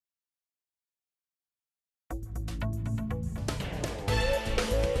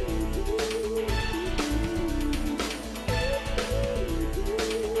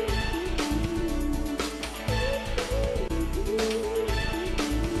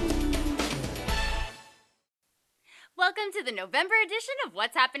Welcome to the November edition of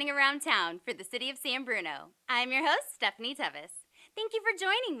What's Happening Around Town for the City of San Bruno. I'm your host, Stephanie Tevis. Thank you for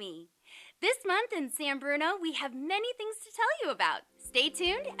joining me. This month in San Bruno, we have many things to tell you about. Stay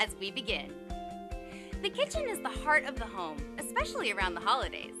tuned as we begin. The kitchen is the heart of the home, especially around the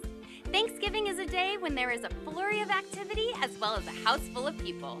holidays. Thanksgiving is a day when there is a flurry of activity as well as a house full of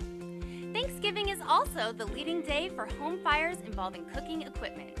people. Thanksgiving is also the leading day for home fires involving cooking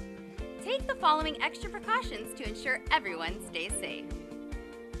equipment. Take the following extra precautions to ensure everyone stays safe.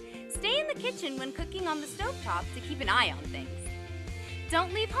 Stay in the kitchen when cooking on the stovetop to keep an eye on things.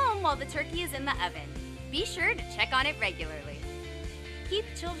 Don't leave home while the turkey is in the oven. Be sure to check on it regularly. Keep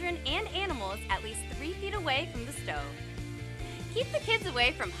children and animals at least 3 feet away from the stove. Keep the kids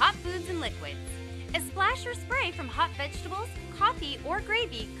away from hot foods and liquids. A splash or spray from hot vegetables, coffee, or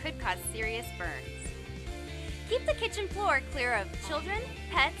gravy could cause serious burns. Keep the kitchen floor clear of children,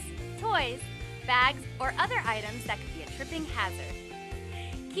 pets, toys, bags, or other items that could be a tripping hazard.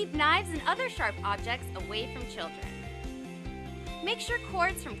 Keep knives and other sharp objects away from children. Make sure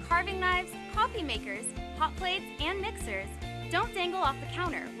cords from carving knives, coffee makers, hot plates, and mixers don't dangle off the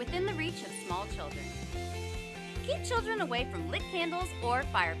counter within the reach of small children. Keep children away from lit candles or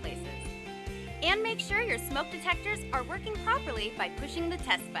fireplaces. And make sure your smoke detectors are working properly by pushing the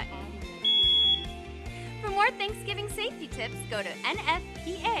test button. For more Thanksgiving safety tips, go to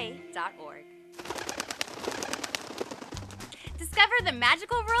nfpa.org. Discover the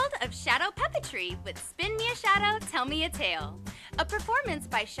magical world of shadow puppetry with Spin Me a Shadow, Tell Me a Tale, a performance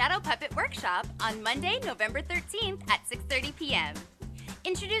by Shadow Puppet Workshop on Monday, November 13th at 6:30 p.m.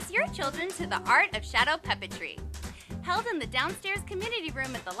 Introduce your children to the art of shadow puppetry. Held in the downstairs community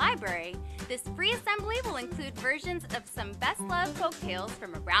room at the library, this free assembly will include versions of some best-loved folktales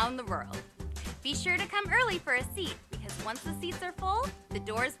from around the world. Be sure to come early for a seat, because once the seats are full, the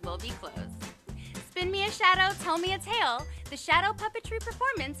doors will be closed. Spin Me a Shadow, Tell Me a Tale, the shadow puppetry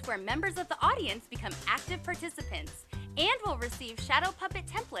performance where members of the audience become active participants and will receive shadow puppet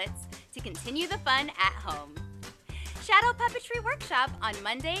templates to continue the fun at home. Shadow Puppetry Workshop on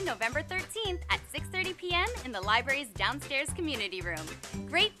Monday, November 13th at 6:30 p.m. in the library's downstairs community room.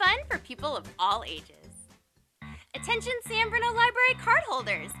 Great fun for people of all ages. Attention San Bruno Library card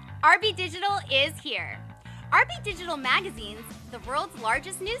holders! RB Digital is here. RB Digital Magazines, the world's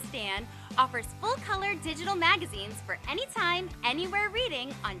largest newsstand, offers full-color digital magazines for anytime, anywhere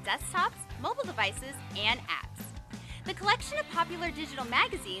reading on desktops, mobile devices, and apps. The collection of popular digital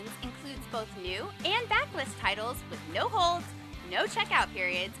magazines includes both new and backlist titles with no holds, no checkout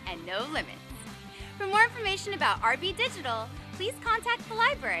periods, and no limits. For more information about RB Digital, please contact the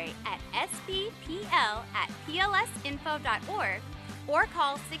library at sppl@plsinfo.org or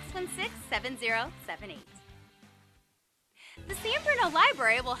call 616-7078. The San Bruno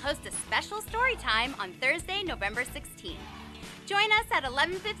Library will host a special story time on Thursday, November 16th. Join us at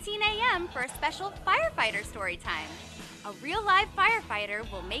 11:15 a.m. for a special firefighter story time. A real live firefighter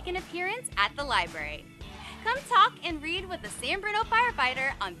will make an appearance at the library. Come talk and read with a San Bruno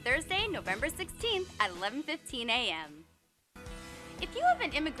firefighter on Thursday, November 16th at 11:15 a.m. If you have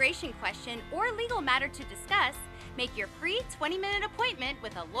an immigration question or legal matter to discuss, make your free 20-minute appointment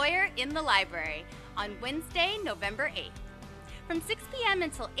with a lawyer in the library on Wednesday, November 8th. From 6 p.m.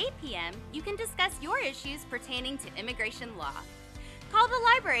 until 8 p.m., you can discuss your issues pertaining to immigration law. Call the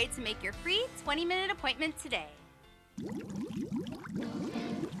library to make your free 20-minute appointment today.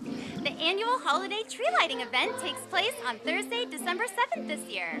 The annual holiday tree lighting event takes place on Thursday, December 7th this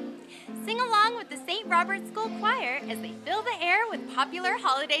year. Sing along with the St. Robert's School Choir as they fill the air with popular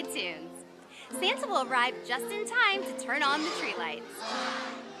holiday tunes. Santa will arrive just in time to turn on the tree lights.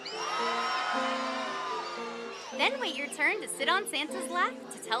 Then wait your turn to sit on Santa's lap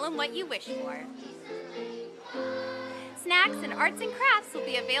to tell him what you wish for. Snacks and arts and crafts will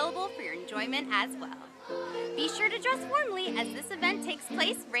be available for your enjoyment as well. Be sure to dress warmly as this event takes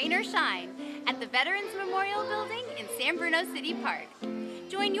place, rain or shine, at the Veterans Memorial Building in San Bruno City Park.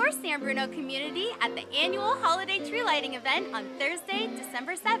 Join your San Bruno community at the annual holiday tree lighting event on Thursday,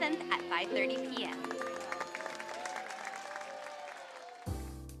 December 7th at 5:30 p.m.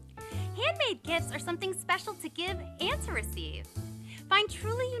 Handmade gifts are something special to give and to receive. Find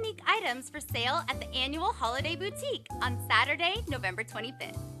truly unique items for sale at the annual Holiday Boutique on Saturday, November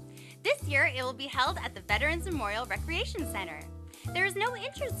 25th. This year, it will be held at the Veterans Memorial Recreation Center. There is no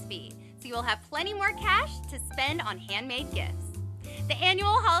entrance fee, so you will have plenty more cash to spend on handmade gifts. The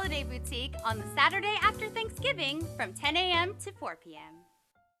annual Holiday Boutique on the Saturday after Thanksgiving from 10 a.m. to 4 p.m.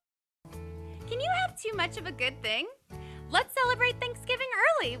 Can you have too much of a good thing? Let's celebrate Thanksgiving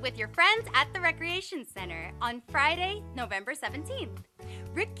early with your friends at the Recreation Center on Friday, November 17th.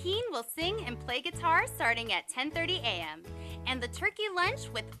 Rick Keene will sing and play guitar starting at 10:30 a.m., and the turkey lunch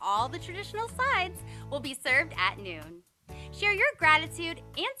with all the traditional sides will be served at noon. Share your gratitude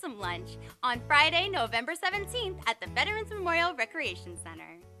and some lunch on Friday, November 17th at the Veterans Memorial Recreation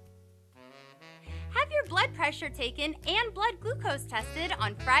Center. Have your blood pressure taken and blood glucose tested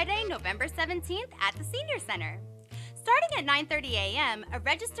on Friday, November 17th at the Senior Center. Starting at 9:30 a.m., a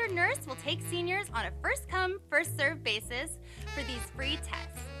registered nurse will take seniors on a first-come, first-served basis for these free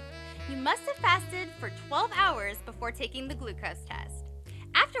tests. You must have fasted for 12 hours before taking the glucose test.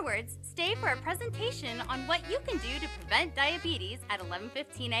 Afterwards, stay for a presentation on what you can do to prevent diabetes at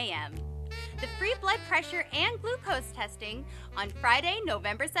 11:15 a.m. The free blood pressure and glucose testing on Friday,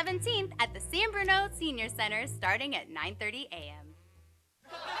 November 17th at the San Bruno Senior Center starting at 9:30 a.m.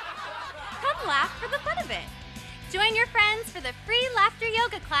 Come laugh for the fun of it. Join your friends for the free laughter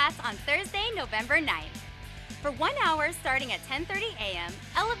yoga class on Thursday, November 9th. For 1 hour starting at 10:30 a.m.,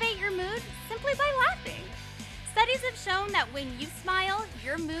 elevate your mood simply by laughing. Studies have shown that when you smile,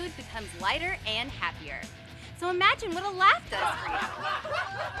 your mood becomes lighter and happier. So imagine what a laugh does for you.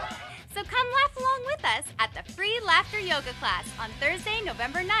 So come laugh along with us at the free laughter yoga class on Thursday,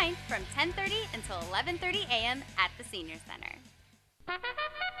 November 9th from 10:30 until 11:30 a.m. at the Senior Center.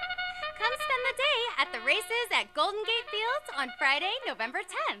 Come spend the day at the races at Golden Gate Fields on Friday, November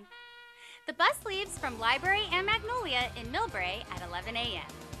 10th. The bus leaves from Library and Magnolia in Millbrae at 11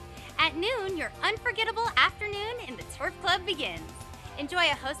 a.m. At noon, your unforgettable afternoon in the Turf Club begins. Enjoy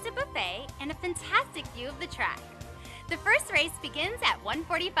a hosted buffet and a fantastic view of the track. The first race begins at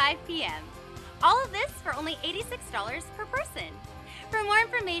 1:45 p.m. All of this for only $86 per person. For more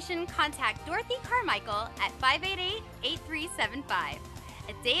information, contact Dorothy Carmichael at 588-8375.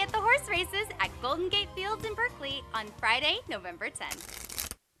 A day at the horse races at Golden Gate Fields in Berkeley on Friday, November 10th.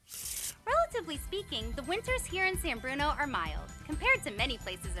 Relatively speaking, the winters here in San Bruno are mild compared to many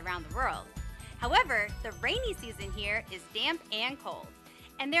places around the world. However, the rainy season here is damp and cold,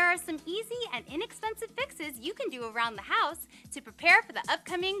 and there are some easy and inexpensive fixes you can do around the house to prepare for the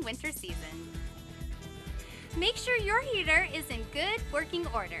upcoming winter season. Make sure your heater is in good working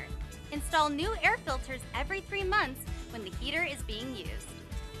order. Install new air filters every 3 months when the heater is being used.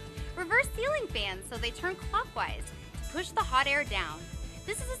 Reverse ceiling fans so they turn clockwise to push the hot air down.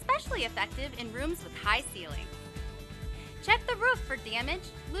 This is especially effective in rooms with high ceilings. Check the roof for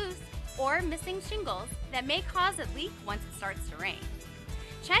damaged, loose, or missing shingles that may cause a leak once it starts to rain.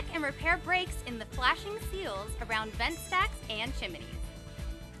 Check and repair breaks in the flashing seals around vent stacks and chimneys.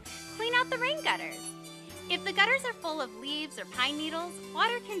 Clean out the rain gutters. If the gutters are full of leaves or pine needles,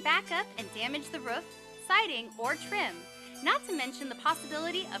 water can back up and damage the roof, siding, or trim, not to mention the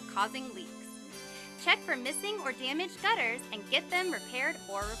possibility of causing leaks. Check for missing or damaged gutters and get them repaired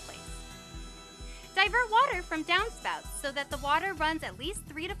or replaced. Divert water from downspouts so that the water runs at least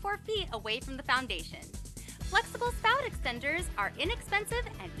 3 to 4 feet away from the foundation. Flexible spout extenders are inexpensive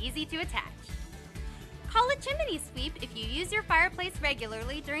and easy to attach. Call a chimney sweep if you use your fireplace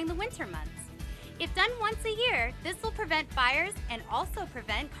regularly during the winter months. If done once a year, this will prevent fires and also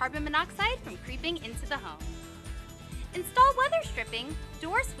prevent carbon monoxide from creeping into the home. Install weather stripping,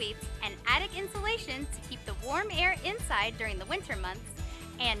 door sweeps, and attic insulation to keep the warm air inside during the winter months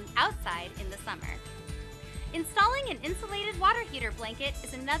and outside in the summer. Installing an insulated water heater blanket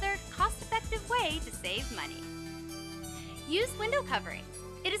is another cost-effective way to save money. Use window coverings.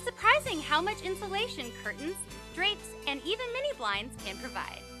 It is surprising how much insulation curtains, drapes, and even mini blinds can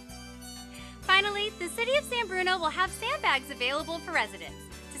provide. Finally, the City of San Bruno will have sandbags available for residents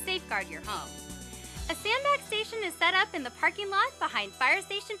to safeguard your home. A sandbag station is set up in the parking lot behind Fire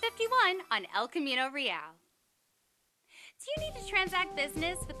Station 51 on El Camino Real. Do you need to transact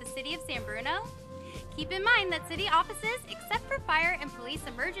business with the City of San Bruno? Keep in mind that city offices, except for fire and police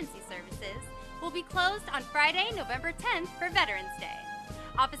emergency services, will be closed on Friday, November 10th for Veterans Day.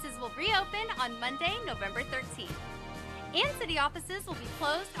 Offices will reopen on Monday, November 13th. And city offices will be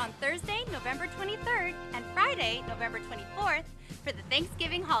closed on Thursday, November 23rd and Friday, November 24th for the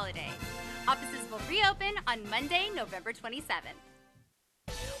Thanksgiving holiday. Offices will reopen on Monday, November 27th.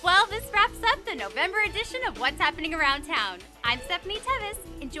 Well, this wraps up the November edition of What's Happening Around Town. I'm Stephanie Tevis.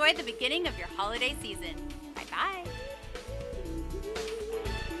 Enjoy the beginning of your holiday season. Bye-bye.